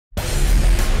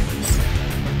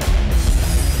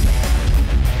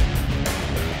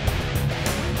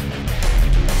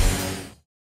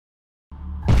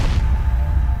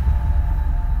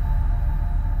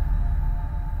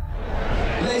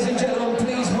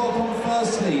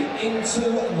into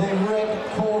the red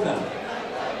corner.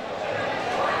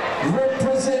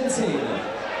 Representing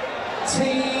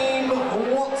Team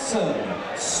Watson,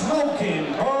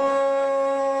 Smoking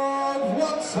Bert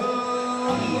Watson.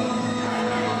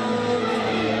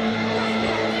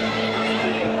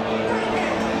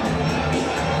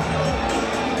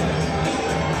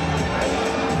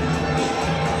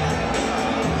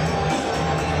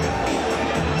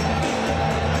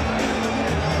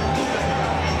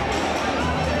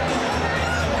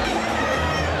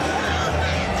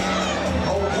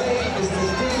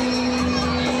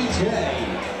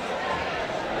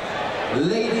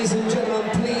 Ladies and gentlemen,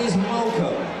 please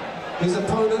welcome his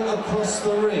opponent across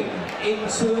the ring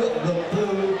into the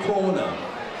blue corner.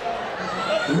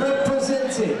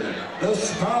 Representing the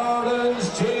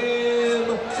Spartans, Jim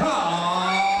McCarthy.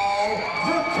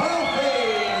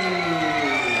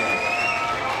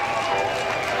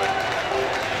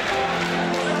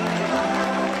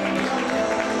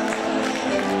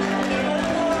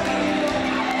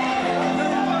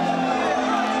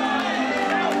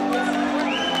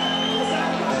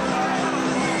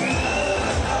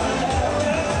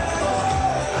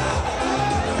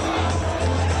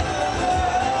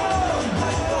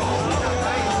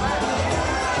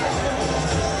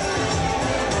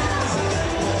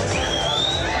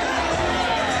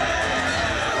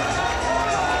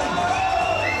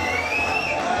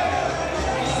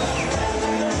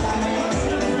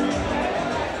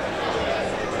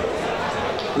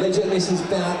 Legend, this is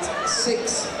bout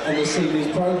 6 on this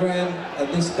evening's programme, and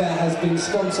this bout has been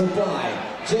sponsored by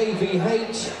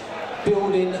JVH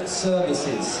Building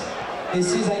Services.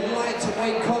 This is a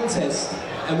lightweight contest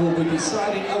and will be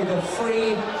decided over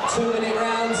 3 2-minute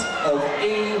rounds of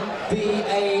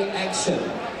EBA action.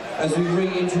 As we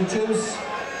reintroduce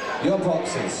your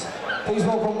boxers. Please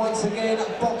welcome once again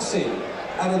Boxing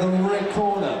out of the red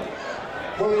corner,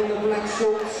 wearing the black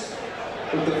shorts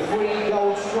with the 3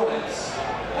 gold stripes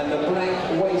and the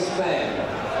black waistband,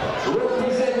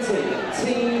 representing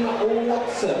Team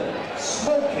Watson,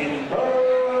 Smoking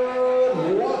Bert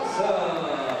Watson.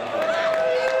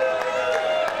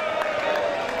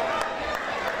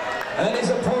 And his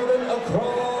opponent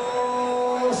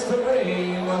across the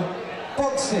ring,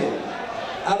 Boxing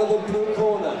out of the blue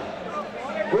corner,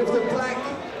 with the black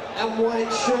and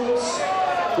white shorts,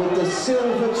 with the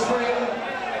silver trim,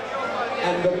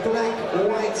 and the black,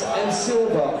 white and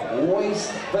silver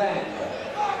waistband.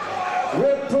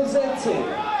 Representing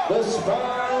the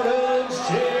Spartans,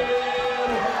 Jim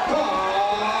McCarthy.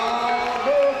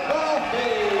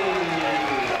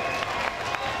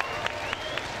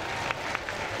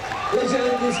 Ladies and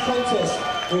gentlemen, this contest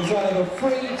will result over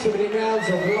 3 2-minute rounds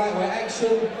of lightweight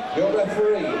action. Your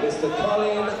referee, Mr.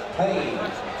 Colin Payne.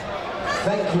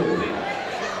 Thank you.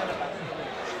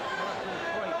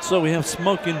 So we have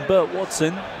Smoking Bert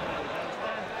Watson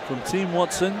from Team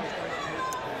Watson,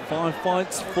 5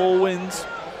 fights, 4 wins,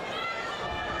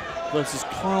 versus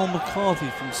Kyle McCarthy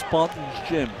from Spartans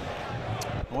Gym.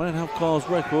 I don't have Kyle's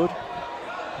record,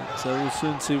 so we'll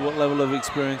soon see what level of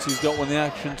experience he's got when the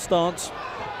action starts.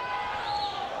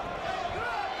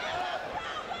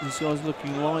 This guy's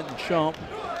looking light and sharp.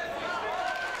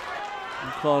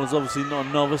 And Kyle is obviously not a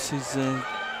novice.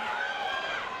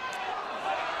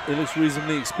 He looks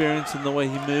reasonably experienced in the way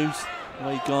he moves, the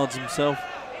way he guards himself.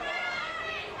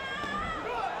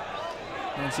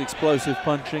 Nice explosive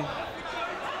punching.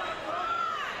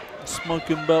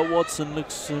 Smoking Bert Watson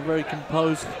looks very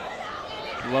composed.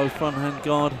 Low front hand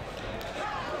guard.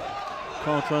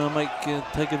 Kyle trying to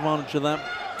take advantage of that,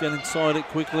 get inside it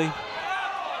quickly.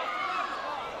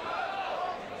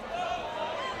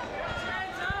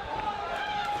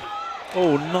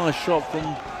 Oh, nice shot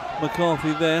from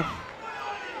McCarthy there.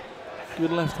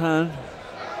 Good left hand.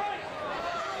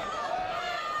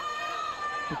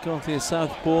 McCarthy, a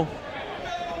southpaw,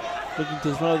 looking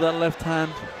to throw that left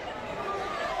hand.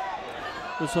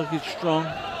 Looks like it's strong.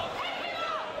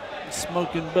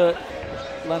 Smoking Bert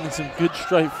landing some good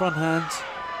straight front hands.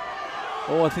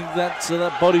 Oh, I think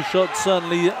that body shot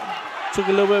certainly took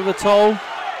a little bit of a toll.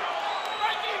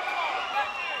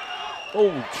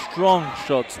 Oh, strong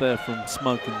shots there from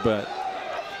Smoking Bert.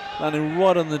 Landing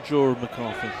right on the jaw of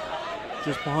McCarthy.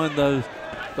 Just behind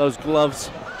those gloves,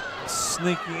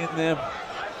 sneaking in there.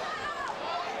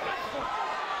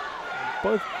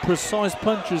 Both precise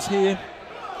punches here.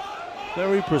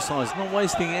 Very precise, not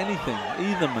wasting anything,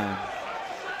 either man.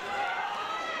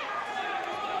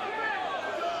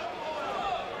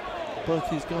 Both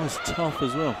these guys tough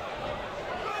as well.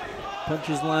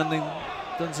 Punches landing,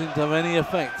 doesn't seem to have any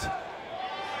effect.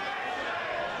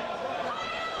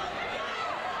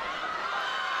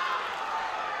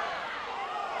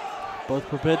 Both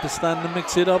prepared to stand and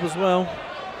mix it up as well.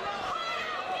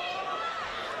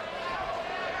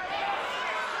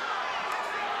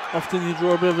 Often you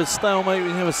draw a bit of a stalemate when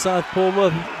you have a southpaw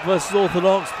versus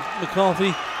orthodox.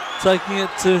 McCarthy taking it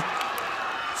to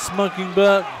Smoking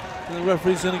Bert. And the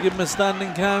referee's going to give him a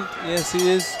standing count. Yes,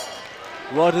 he is.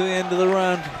 Right at the end of the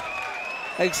round.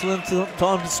 Excellent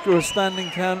time to score a standing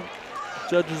count.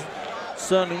 Judges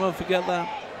certainly won't forget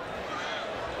that.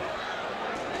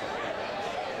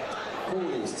 Call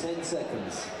is 10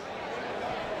 seconds.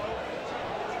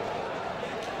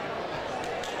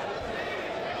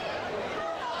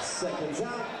 Seconds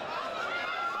out.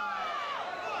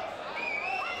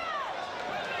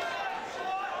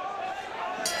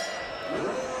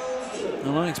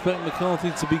 And I expect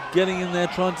McCarthy to be getting in there,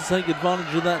 trying to take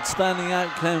advantage of that standing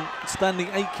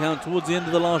 8 count towards the end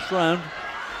of the last round.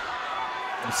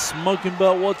 Smoking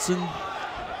Bert Watson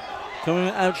coming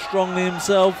out strongly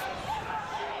himself,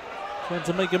 trying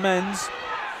to make amends.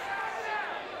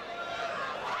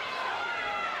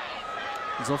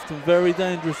 It's often very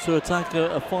dangerous to attack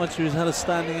a fighter who's had a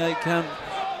standing 8 count,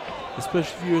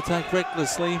 especially if you attack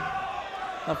recklessly.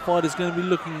 That fighter's going to be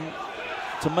looking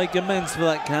to make amends for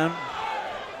that count.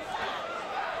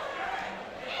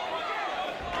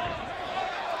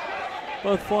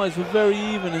 Both fights were very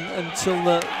even until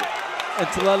that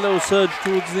little surge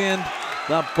towards the end.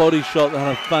 That body shot that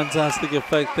had a fantastic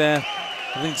effect there.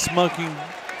 I think Smoking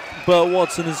Bert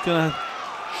Watson is going to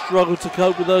struggle to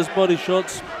cope with those body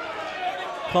shots.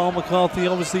 Kyle McCarthy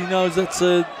obviously knows that's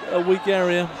a weak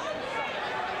area.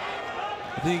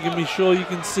 I think you can be sure you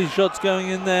can see shots going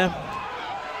in there.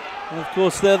 And of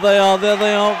course, there they are.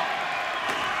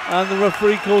 And the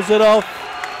referee calls it off.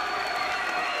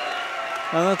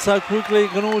 And that's how quickly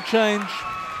it can all change.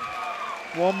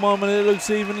 One moment it looks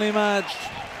evenly matched.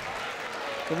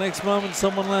 The next moment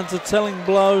someone lands a telling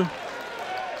blow.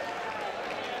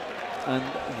 And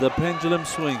the pendulum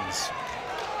swings.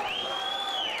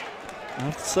 I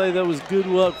have to say that was good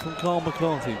work from Kyle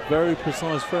McCarthy. Very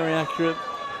precise, very accurate.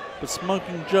 But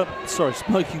Smoking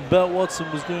Bert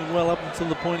Watson was doing well up until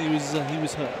the point he was hurt.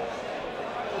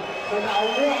 And now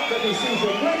what the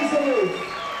decision? Raise the roof.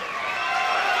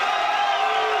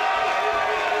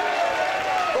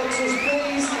 Boxers,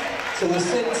 please, to the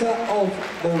centre of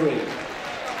the ring.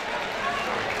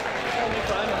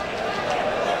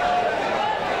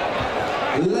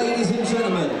 Ladies and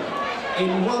gentlemen,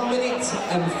 in 1 minute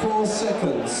and 4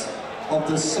 seconds of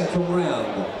the second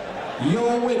round,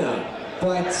 your winner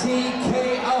by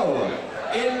TKO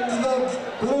in the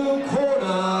blue corner.